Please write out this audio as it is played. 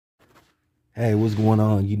Hey, what's going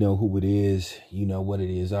on? You know who it is. You know what it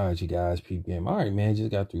is. All right, you guys, peep game. All right, man.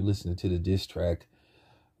 Just got through listening to the diss track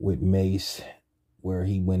with Mase, where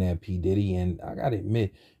he went at P. Diddy. And I got to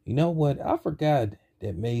admit, you know what? I forgot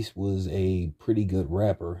that Mase was a pretty good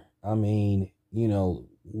rapper. I mean,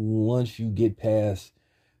 once you get past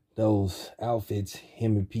those outfits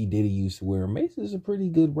him and P. Diddy used to wear, Mase is a pretty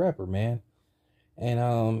good rapper, man.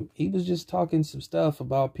 And he was just talking some stuff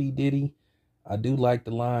about P. Diddy. I do like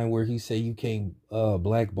the line where he said you can't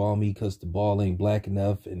blackball me because the ball ain't black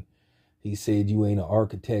enough. And he said you ain't an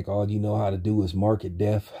architect. All you know how to do is market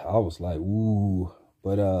death. I was like, ooh.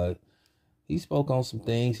 But he spoke on some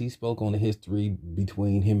things. He spoke on the history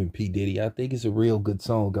between him and P. Diddy. I think it's a real good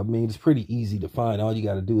song. I mean, it's pretty easy to find. All you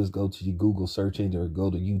got to do is go to your Google search engine or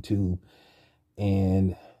go to YouTube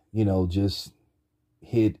and, just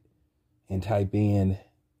hit and type in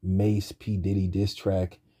Mase P. Diddy diss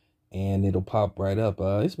track and it'll pop right up.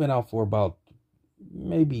 It's been out for about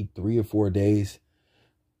maybe 3 or 4 days.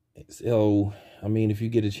 So, I mean, if you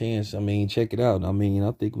get a chance, I mean, check it out. I mean,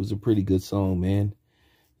 I think it was a pretty good song, man.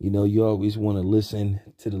 You always want to listen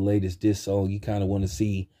to the latest diss song. You kind of want to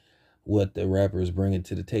see what the rapper is bringing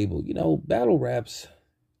to the table. Battle raps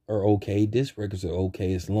are okay. Diss records are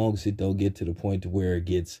okay as long as it don't get to the point to where it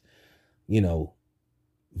gets,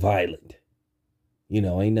 violent.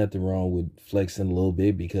 Ain't nothing wrong with flexing a little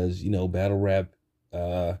bit because, battle rap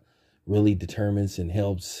really determines and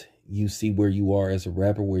helps you see where you are as a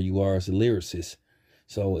rapper, where you are as a lyricist.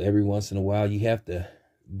 So every once in a while you have to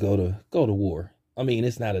go to war. I mean,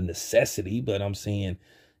 it's not a necessity, but I'm saying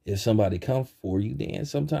if somebody comes for you, then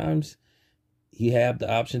sometimes you have the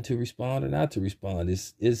option to respond or not to respond.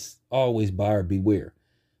 It's always buyer beware.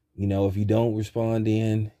 If you don't respond,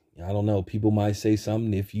 then I don't know, people might say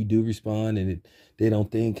something. If you do respond and they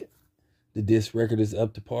don't think the diss record is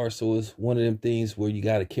up to par. So it's one of them things where you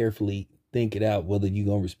got to carefully think it out, whether you're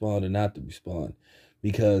going to respond or not to respond.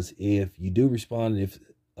 Because if you do respond, if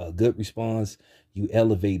a good response, you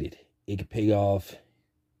elevate it. It could pay off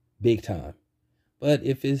big time. But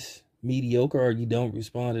if it's mediocre or you don't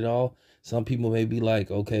respond at all, some people may be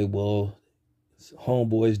like, okay, well,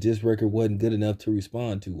 homeboy's diss record wasn't good enough to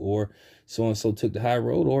respond to, or so-and-so took the high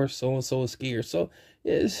road, or so-and-so is scared. So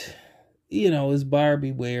it's buyer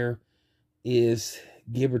beware, is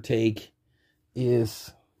give or take,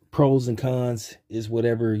 is pros and cons, is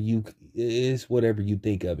whatever you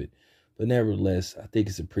think of it. But nevertheless, I think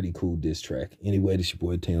it's a pretty cool diss track. Anyway, this your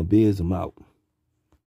boy Tam Biz. I'm out.